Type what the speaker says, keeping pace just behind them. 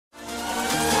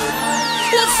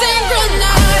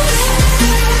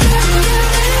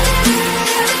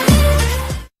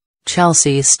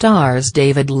Chelsea stars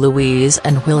David Luiz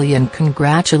and Willian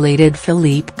congratulated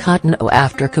Philippe Coutinho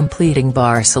after completing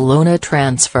Barcelona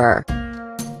transfer.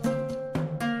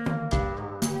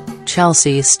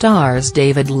 Chelsea stars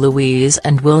David Luiz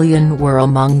and Willian were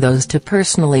among those to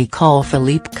personally call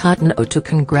Philippe Coutinho to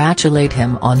congratulate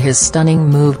him on his stunning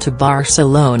move to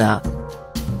Barcelona.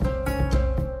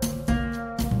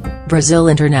 Brazil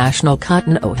international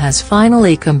Coutinho has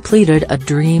finally completed a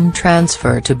dream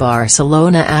transfer to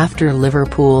Barcelona after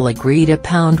Liverpool agreed a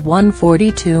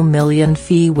 £142 million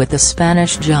fee with the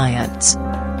Spanish giants.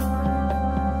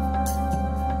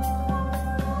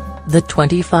 The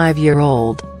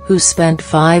 25-year-old, who spent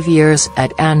 5 years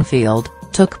at Anfield,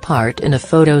 took part in a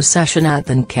photo session at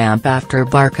the camp after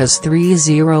Barca's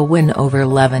 3-0 win over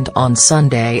Levante on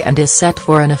Sunday and is set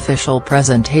for an official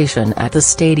presentation at the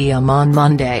stadium on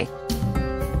Monday.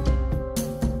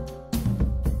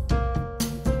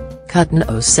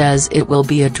 Coutinho says it will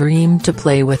be a dream to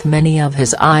play with many of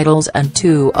his idols, and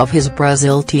two of his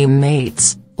Brazil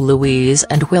teammates, Luiz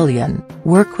and Willian,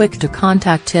 were quick to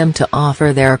contact him to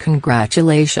offer their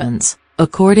congratulations,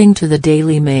 according to the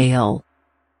Daily Mail.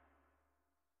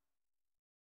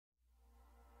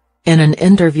 In an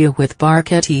interview with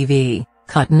Barca TV,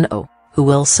 Coutinho, who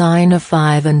will sign a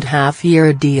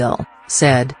 5.5-year deal,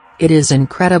 said, "It is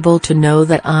incredible to know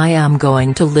that I am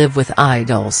going to live with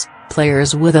idols,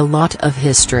 players with a lot of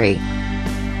history.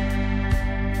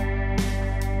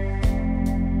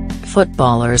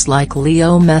 Footballers like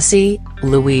Leo Messi,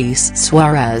 Luis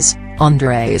Suarez,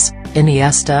 Andres,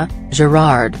 Iniesta,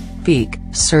 Gerard, Piqué,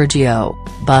 Sergio,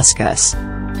 Busquets.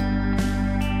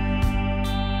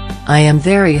 I am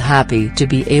very happy to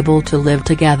be able to live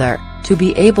together, to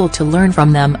be able to learn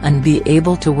from them and be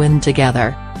able to win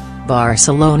together."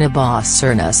 Barcelona boss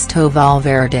Ernesto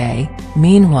Valverde,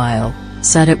 meanwhile,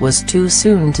 said it was too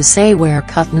soon to say where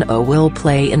Coutinho will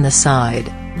play in the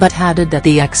side, but added that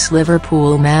the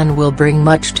ex-Liverpool man will bring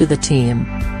much to the team.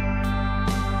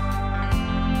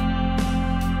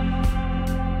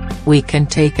 "We can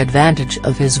take advantage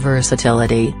of his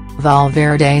versatility,"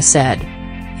 Valverde said.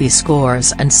 "He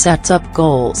scores and sets up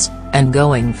goals, and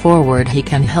going forward he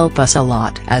can help us a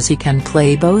lot as he can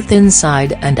play both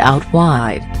inside and out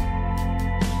wide.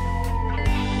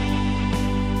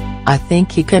 I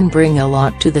think he can bring a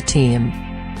lot to the team.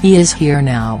 He is here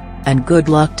now, and good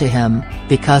luck to him,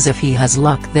 because if he has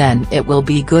luck then it will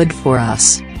be good for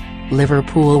us."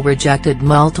 Liverpool rejected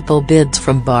multiple bids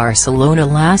from Barcelona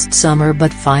last summer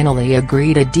but finally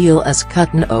agreed a deal as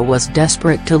Coutinho was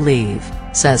desperate to leave,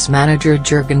 says manager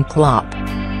Jurgen Klopp.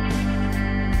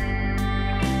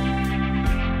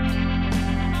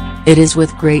 "It is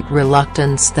with great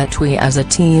reluctance that we as a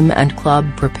team and club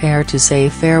prepare to say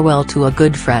farewell to a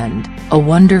good friend, a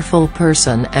wonderful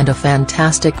person and a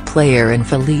fantastic player in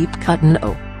Philippe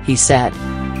Coutinho," he said.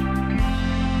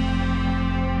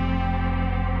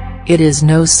 "It is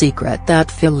no secret that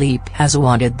Philippe has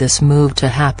wanted this move to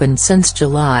happen since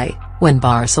July, when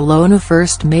Barcelona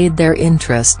first made their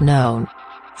interest known.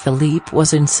 Philippe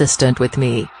was insistent with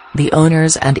me, the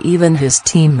owners and even his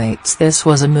teammates. This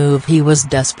was a move he was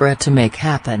desperate to make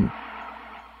happen."